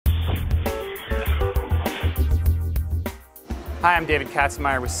Hi, I'm David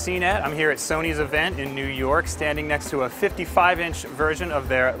Katzmeyer with CNET. I'm here at Sony's event in New York, standing next to a 55-inch version of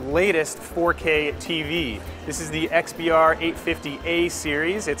their latest 4K TV. This is the XBR-X850A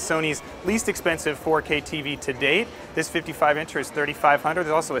series. It's Sony's least expensive 4K TV to date. This 55-incher is $3,500. There's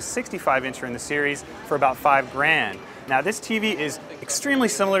also a 65-incher in the series for about $5,000. Now, this TV is extremely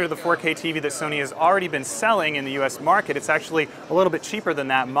similar to the 4K TV that Sony has already been selling in the US market. It's actually a little bit cheaper than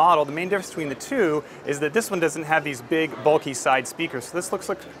that model. The main difference between the two is that this one doesn't have these big, bulky side speakers. So this looks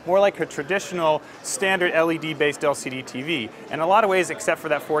more like a traditional, standard LED-based LCD TV. In a lot of ways, except for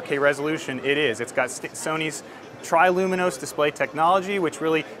that 4K resolution, it is. It's got Sony's tri-luminous display technology, which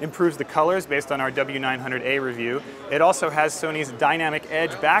really improves the colors based on our W900A review. It also has Sony's dynamic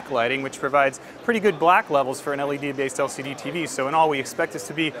edge backlighting, which provides pretty good black levels for an LED-based LCD TV. So in all, we expect this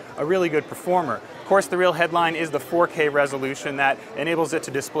to be a really good performer. Of course, the real headline is the 4K resolution that enables it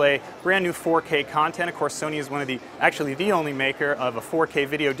to display brand new 4K content. Of course, Sony is actually the only maker of a 4K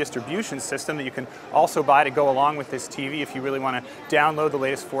video distribution system that you can also buy to go along with this TV if you really want to download the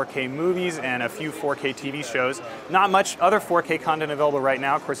latest 4K movies and a few 4K TV shows. Not much other 4K content available right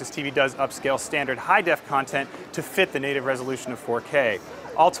now. Of course, this TV does upscale standard high-def content to fit the native resolution of 4K.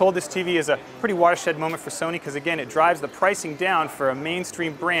 All told, this TV is a pretty watershed moment for Sony because, again, it drives the pricing down for a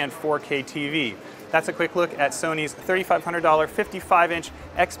mainstream brand 4K TV. That's a quick look at Sony's $3,500 55-inch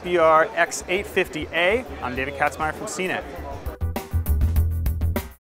XBR-X850A. I'm David Katzmeyer from CNET.